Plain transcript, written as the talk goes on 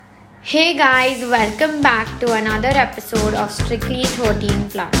Hey guys, welcome back to another episode of Strictly 13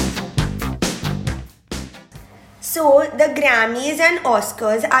 Plus. So, the Grammys and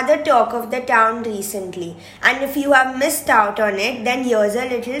Oscars are the talk of the town recently, and if you have missed out on it, then here's a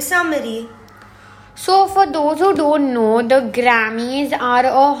little summary. So, for those who don't know, the Grammys are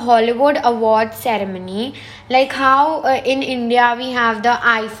a Hollywood award ceremony, like how in India we have the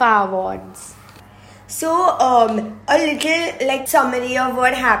IFA awards. So, a little summary of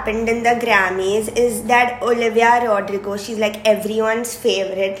what happened in the Grammys is that Olivia Rodrigo, she's like everyone's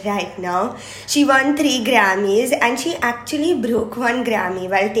favorite right now. She won 3 Grammys and she actually broke 1 Grammy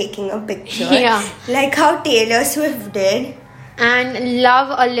while taking a picture. Yeah. Like how Taylor Swift did. And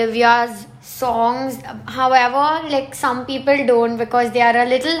love Olivia's songs. However, like some people don't because they are a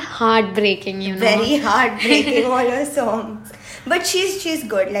little heartbreaking, Very heartbreaking, all her songs. But she's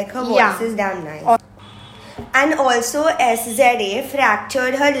good, like her voice is damn nice. And also SZA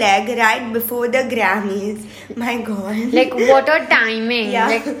fractured her leg right before the Grammys. My god. Like what a timing. Yeah,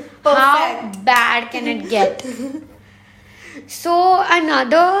 Like perfect. how bad can it get? So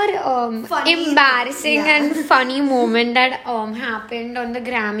another Funny embarrassing thing, yeah. and funny moment that happened on the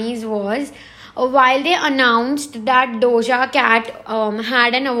Grammys was while they announced that Doja Cat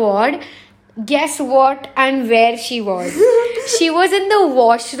had an award. Guess what and where she was? She was in the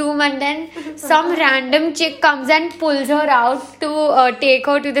washroom and then some random chick comes and pulls her out to take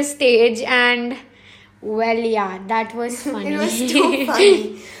her to the stage and well yeah, that was funny. It was too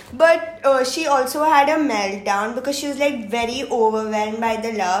funny. But she also had a meltdown because she was like very overwhelmed by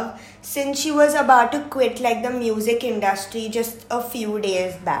the love since she was about to quit like the music industry just a few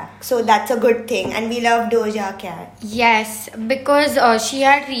days back. So that's a good thing, and we love Doja Cat. Yes, because she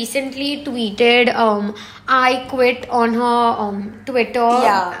had recently tweeted I quit on her Twitter.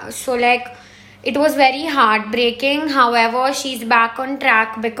 Yeah. So like it was very heartbreaking. However, she's back on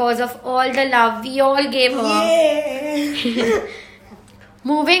track because of all the love we all gave her. Yeah.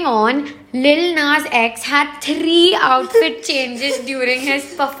 Moving on, Lil Nas X had 3 outfit changes during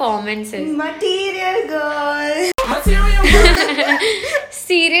his performances. Material girl.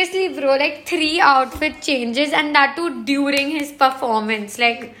 Seriously, bro, like 3 outfit changes and that too during his performance.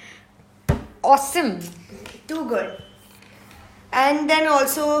 Like, awesome. Too good. And then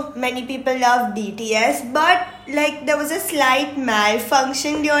also many people love BTS, but like there was a slight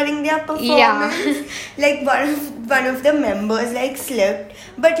malfunction during their performance. Yeah. Like one of the members like slipped,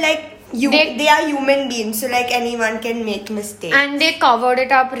 but like they are human beings, so like anyone can make mistakes. And they covered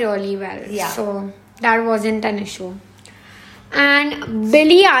it up really well. Yeah. So, that wasn't an issue. And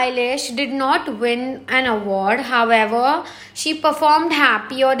Billie Eilish did not win an award. However, she performed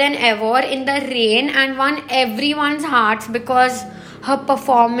happier than ever in the rain and won everyone's hearts because her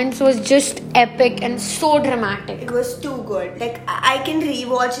performance was just epic and so dramatic. It was too good. Like I can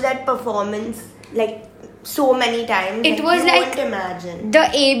rewatch that performance like so many times. It was you like won't imagine. The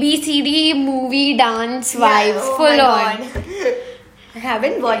ABCD movie dance Yeah, vibes oh full my on. God. I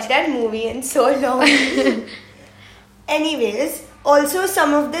haven't watched that movie in so long. Anyways, also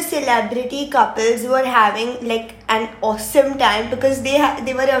some of the celebrity couples were having like an awesome time because they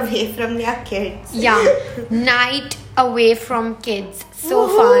were away from their kids. Yeah, night away from kids. So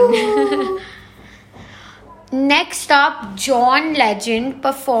fun. Next up, John Legend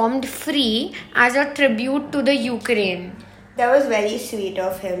performed Free as a tribute to the Ukraine. That was very sweet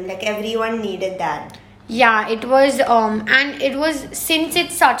of him. Like everyone needed that. Yeah, it was and it was since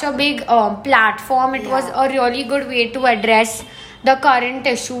it's such a big platform, it was a really good way to address the current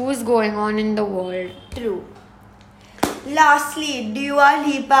issues going on in the world. True. Lastly, Dua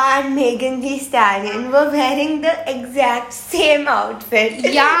Lipa and Megan Thee Stallion were wearing the exact same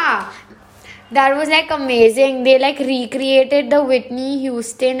outfit. Yeah, that was like amazing. They like recreated the Whitney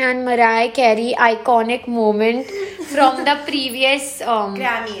Houston and Mariah Carey iconic moment from the previous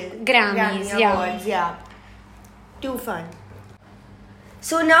Grammys. Grammys, yeah. Awards, yeah. Too fun.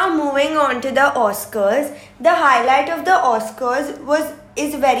 So now moving on to the Oscars. The highlight of the Oscars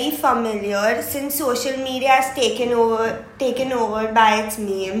is very familiar since social media has taken over by its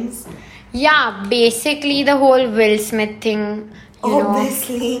memes. Yeah, basically the whole Will Smith thing, you know.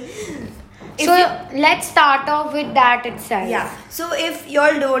 Obviously. So let's start off with that itself. Yeah. So if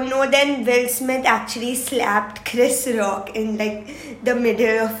y'all don't know, then Will Smith actually slapped Chris Rock in like the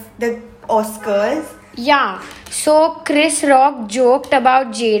middle of the Oscars. Yeah. So Chris Rock joked about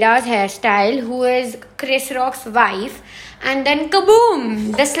Jada's hairstyle, who is Chris Rock's wife, and then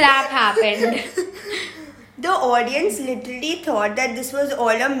kaboom! The slap happened. The audience literally thought that this was all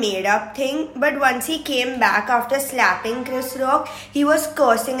a made up thing, but once he came back after slapping Chris Rock, he was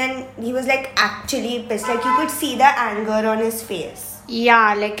cursing and he was like actually pissed. Like you could see the anger on his face.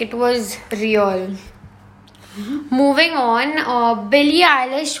 Yeah, like it was real. Moving on, Billie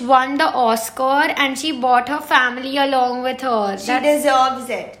Eilish won the Oscar and she brought her family along with her. She deserves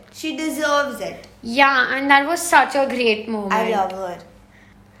it. She deserves it. Yeah, and that was such a great moment. I love her.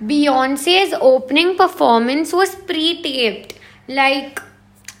 Beyonce's opening performance was pre-taped. Like,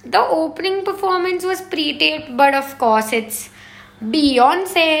 the opening performance was pre-taped, but of course it's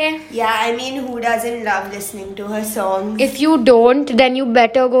Beyonce. Yeah, I mean, who doesn't love listening to her songs? If you don't, then you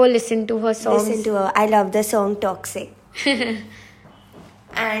better go listen to her songs. Listen to her. I love the song Toxic.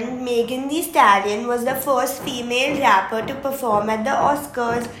 And Megan Thee Stallion was the first female rapper to perform at the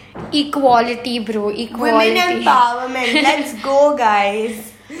Oscars. Equality, bro. Equality. Women empowerment. Let's go,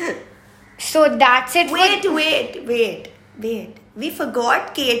 guys. So that's it. Wait. We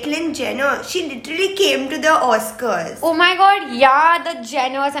forgot Caitlyn Jenner. She literally came to the Oscars. Oh my god, yeah, the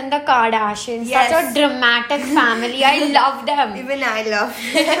Jenners and the Kardashians. Yes. Such a dramatic family. I love them. Even I love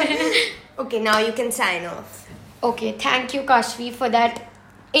them. Okay, now you can sign off. Okay, thank you, Kashvi, for that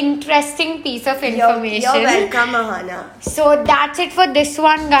interesting piece of information. You're welcome, Ahana. So that's it for this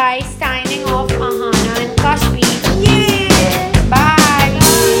one, guys. Signing off, Ahana and Kashvi.